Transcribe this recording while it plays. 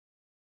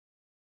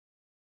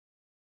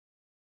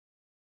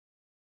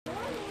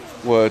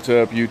What's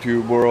up,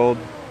 YouTube world?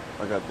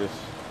 I got this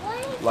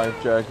life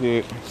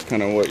jacket. It's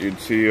kind of what you'd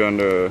see on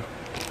the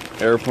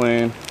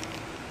airplane.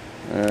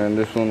 And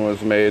this one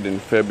was made in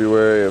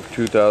February of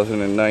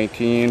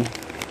 2019. So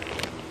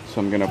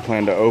I'm gonna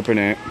plan to open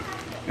it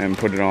and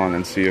put it on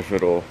and see if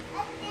it'll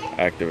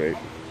activate.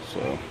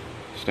 So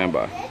stand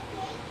by.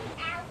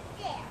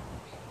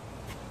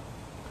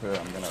 Okay,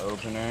 I'm gonna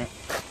open it.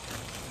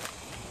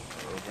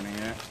 Opening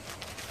it.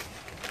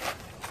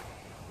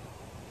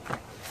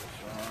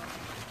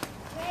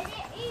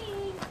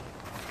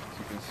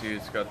 See,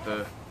 it's got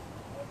the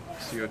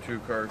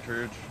CO2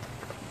 cartridge.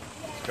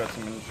 It's got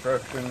some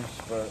instructions,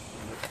 but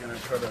I'm just gonna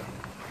try to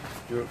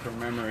do it from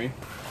memory.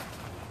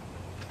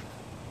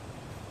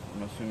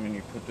 I'm assuming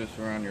you put this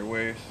around your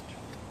waist,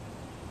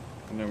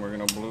 and then we're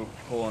gonna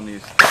pull on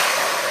these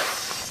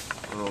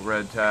little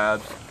red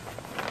tabs.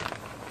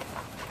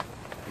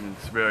 And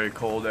it's very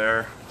cold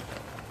air,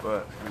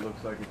 but it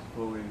looks like it's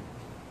fully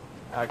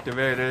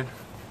activated.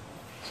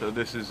 So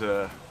this is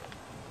a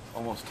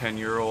almost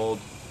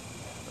 10-year-old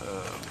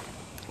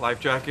life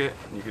jacket.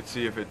 You can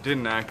see if it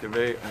didn't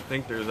activate, I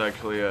think there's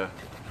actually a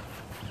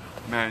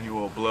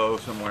manual blow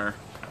somewhere,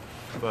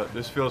 but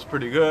this feels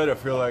pretty good. I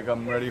feel like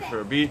I'm ready for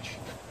a beach,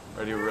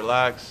 ready to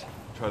relax,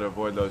 try to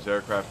avoid those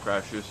aircraft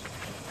crashes.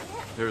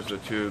 There's the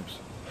tubes,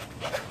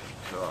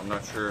 so I'm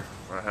not sure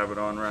if I have it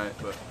on right,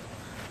 but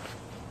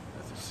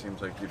it just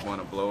seems like you'd want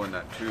to blow in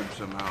that tube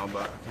somehow,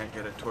 but I can't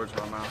get it towards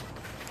my mouth.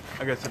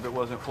 I guess if it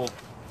wasn't full.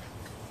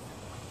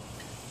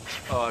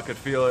 Oh, I could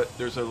feel it.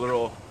 There's a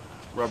little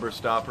rubber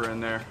stopper in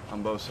there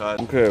on both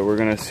sides. Okay, we're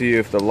gonna see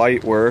if the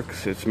light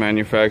works. It's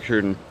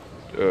manufactured in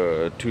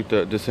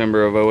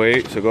December of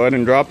 08. So go ahead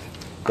and drop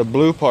the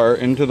blue part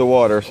into the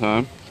water,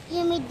 son.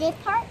 You mean this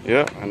part?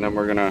 Yeah, and then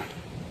we're gonna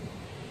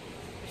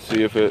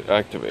see if it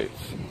activates.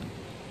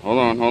 Hold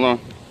on, hold on.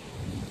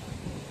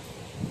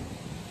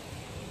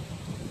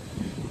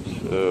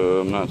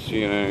 So I'm not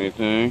seeing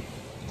anything.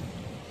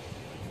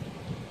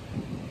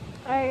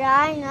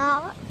 I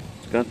know.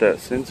 It's got that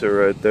sensor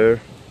right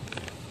there.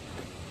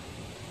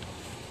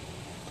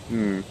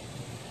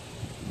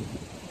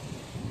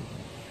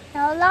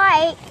 No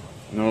light.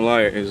 No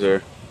light, is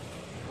there?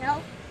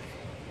 No.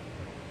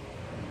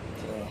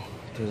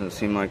 Doesn't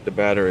seem like the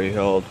battery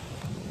held.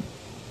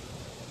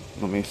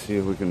 Let me see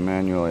if we can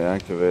manually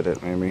activate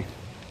it, maybe.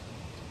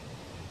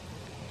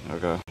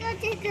 Okay. Go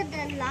take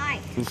the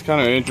light. It's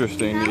kind of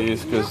interesting,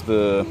 these, because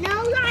no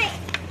light.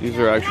 These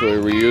are actually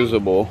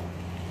reusable.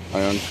 I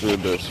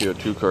unscrewed the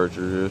CO2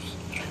 cartridges.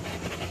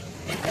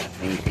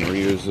 And you can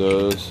reuse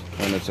those,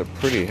 and it's a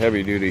pretty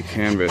heavy-duty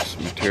canvas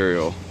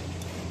material.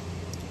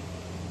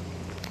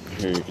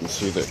 Here you can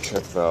see the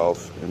check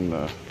valve in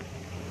the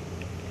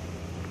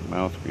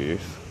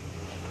mouthpiece.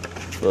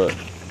 But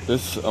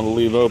this I'll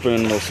leave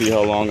open. We'll see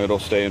how long it'll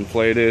stay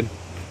inflated.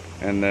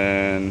 And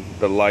then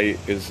the light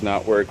is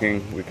not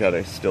working. We got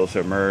it still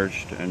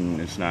submerged, and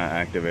it's not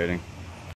activating.